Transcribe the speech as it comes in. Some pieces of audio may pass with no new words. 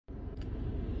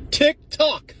Tick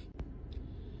tock.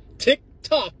 Tick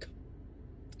tock.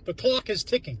 The clock is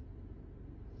ticking.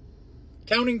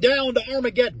 Counting down to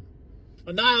Armageddon,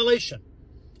 annihilation,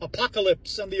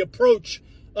 apocalypse, and the approach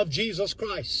of Jesus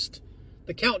Christ.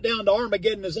 The countdown to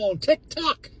Armageddon is on. Tick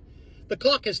tock. The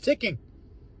clock is ticking.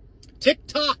 Tick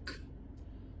tock.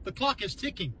 The clock is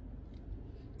ticking.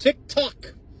 Tick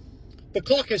tock. The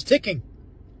clock is ticking.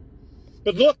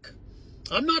 But look,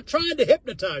 I'm not trying to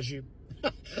hypnotize you.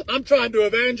 I'm trying to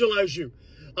evangelize you.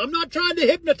 I'm not trying to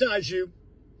hypnotize you.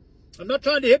 I'm not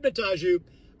trying to hypnotize you.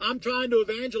 I'm trying to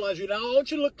evangelize you. Now, I want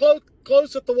you to look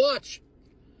close at the watch.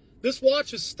 This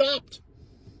watch is stopped.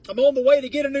 I'm on the way to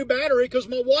get a new battery because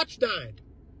my watch died.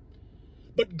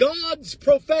 But God's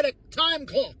prophetic time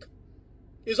clock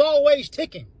is always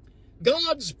ticking.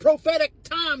 God's prophetic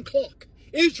time clock,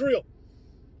 Israel,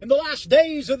 in the last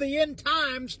days of the end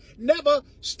times, never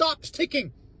stops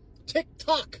ticking.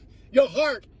 Tick-tock. Your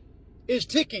heart is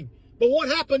ticking. But what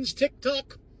happens,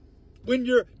 tick-tock, when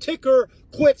your ticker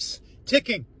quits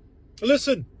ticking?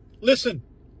 Listen, listen.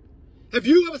 Have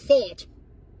you ever thought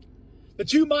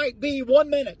that you might be 1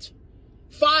 minute,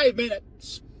 5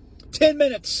 minutes, 10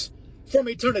 minutes from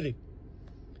eternity?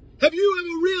 Have you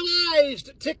ever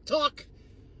realized, tick-tock,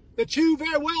 that you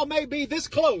very well may be this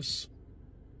close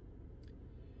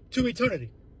to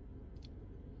eternity?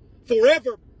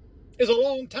 Forever is a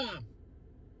long time.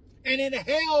 And in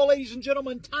hell, ladies and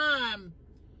gentlemen, time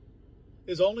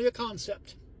is only a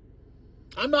concept.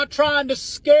 I'm not trying to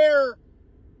scare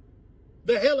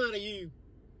the hell out of you,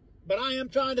 but I am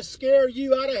trying to scare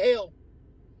you out of hell.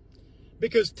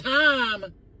 Because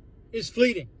time is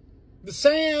fleeting. The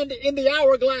sand in the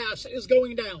hourglass is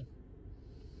going down.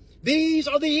 These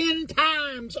are the end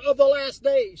times of the last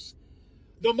days.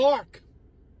 The mark,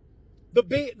 the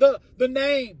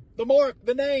name, the mark,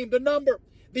 the name, the number,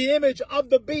 the image of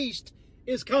the beast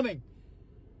is coming.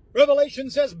 Revelation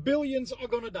says billions are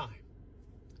going to die.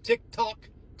 Tick tock,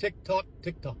 tick tock,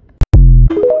 tick tock.